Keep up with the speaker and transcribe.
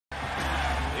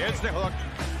Here's the hook.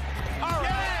 All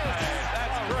right.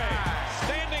 That's great.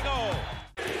 Standing O.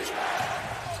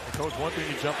 Coach, one thing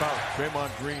you jump out, Draymond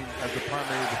Green as the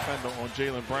primary defender on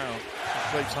Jaylen Brown.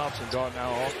 Klay Thompson guarding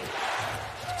Al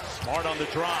Horford. Smart on the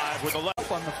drive with a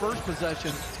left. On the first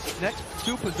possession, next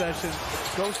two possessions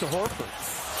goes to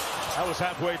Horford. That was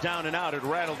halfway down and out. It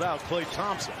rattled out Klay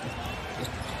Thompson.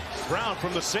 Brown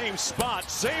from the same spot.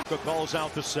 Same calls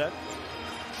out the set.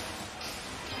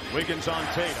 Wiggins on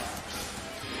Tatum.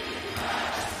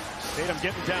 Tatum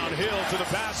getting downhill to the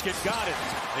basket. Got it.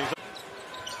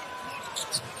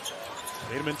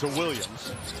 Tatum into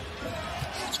Williams.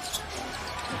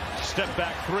 Step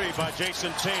back three by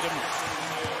Jayson Tatum.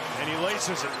 And he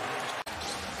laces it.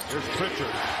 Here's Pritchard.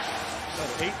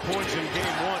 Got 8 points in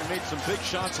game one. Made some big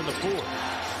shots in the fourth.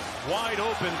 Wide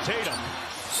open Tatum.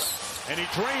 And he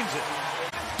drains it.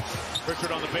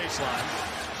 Pritchard on the baseline.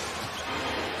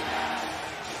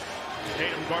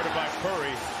 Tatum guarded by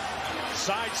Curry.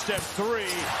 Sidestep three.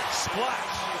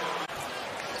 Splash.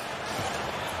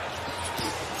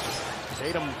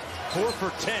 Tatum 4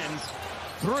 for 10.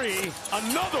 Three.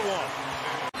 Another one.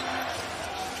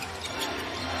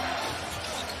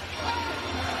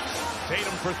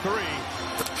 Tatum for three.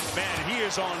 Man, he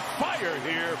is on fire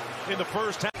here in the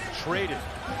first half. Traded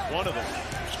one of them.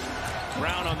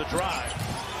 Brown on the drive.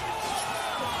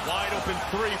 Wide open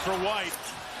three for White.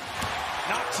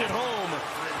 Knocks it home.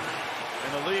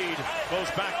 And the lead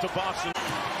goes back to Boston.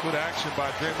 Good action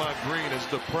by Draymond Green as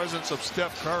the presence of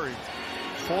Steph Curry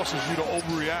forces you to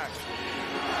overreact.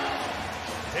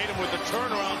 Tatum with the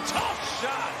turnaround. Tough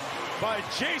shot by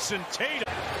Jayson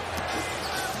Tatum.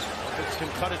 Celtics can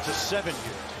cut it to 7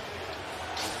 here.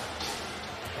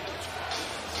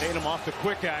 Tatum off the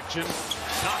quick action.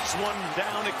 Knocks one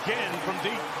down again from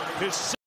deep. His